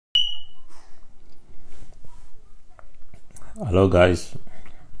Hello guys,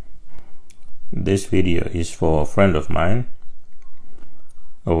 this video is for a friend of mine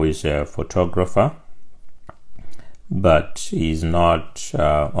who is a photographer, but he's not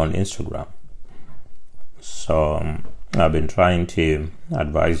on Instagram. So I've been trying to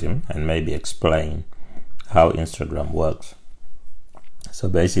advise him and maybe explain how Instagram works. So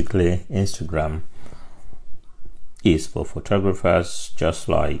basically Instagram is for photographers, just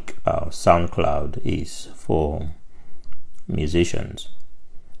like SoundCloud is for musicians,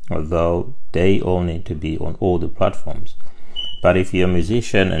 although they all need to be on all the platforms. But if you're a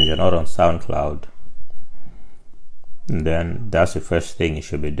musician and you're not on SoundCloud, then that's the first thing you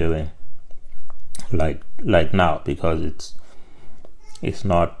should be doing, like now, because it's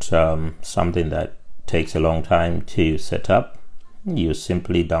not something that takes a long time to set up. You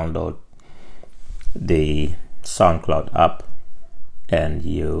simply download the SoundCloud app and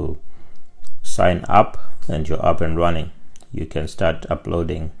you sign up and you're up and running. You can start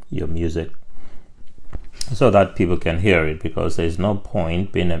uploading your music so that people can hear it, because there's no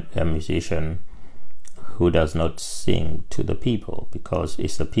point being a musician who does not sing to the people, because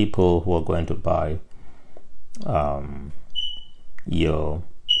it's the people who are going to buy your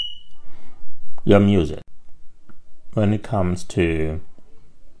music. When it comes to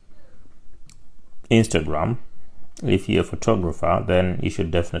Instagram, if you're a photographer, then you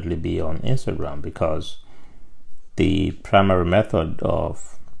should definitely be on Instagram, because the primary method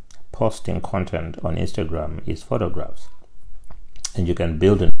of posting content on Instagram is photographs, and you can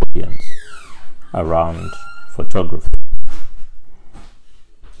build an audience around photography.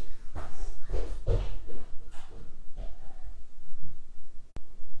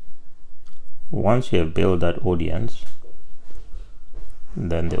 Once you have built that audience,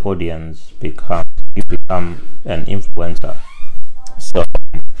 then the audience you become an influencer. So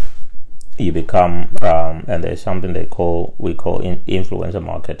you become and there's something we call influencer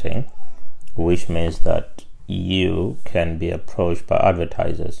marketing, which means that you can be approached by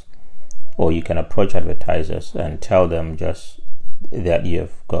advertisers, or you can approach advertisers and tell them just that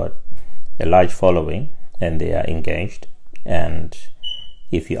you've got a large following and they are engaged, and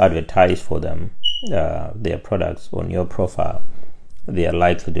if you advertise for them their products on your profile, they are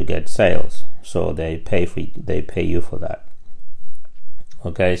likely to get sales, so they pay you for that.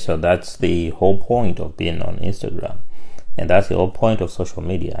 Okay, so that's the whole point of being on Instagram, and that's the whole point of social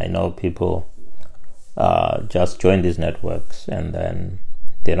media. I know people just join these networks and then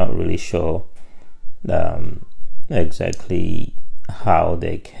they're not really sure exactly how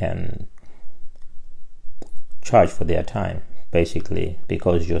they can charge for their time, basically,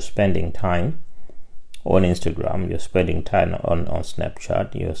 because you're spending time on Instagram, you're spending time on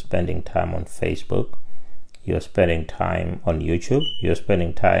Snapchat, you're spending time on Facebook, you're spending time on YouTube, you're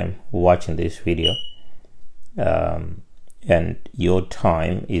spending time watching this video, and your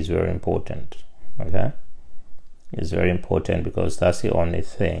time is very important. Okay, it's very important, because that's the only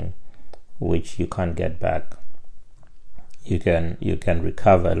thing which you can't get back. You can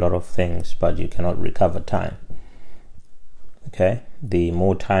recover a lot of things, but you cannot recover time. Okay, the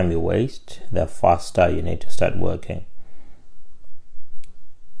more time you waste, the faster you need to start working,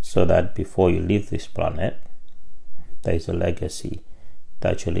 so that before you leave this planet, there is a legacy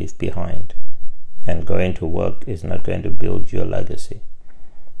that you leave behind. And going to work is not going to build your legacy.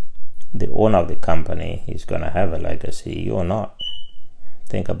 The owner of the company is going to have a legacy. You're not.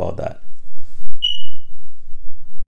 Think about that.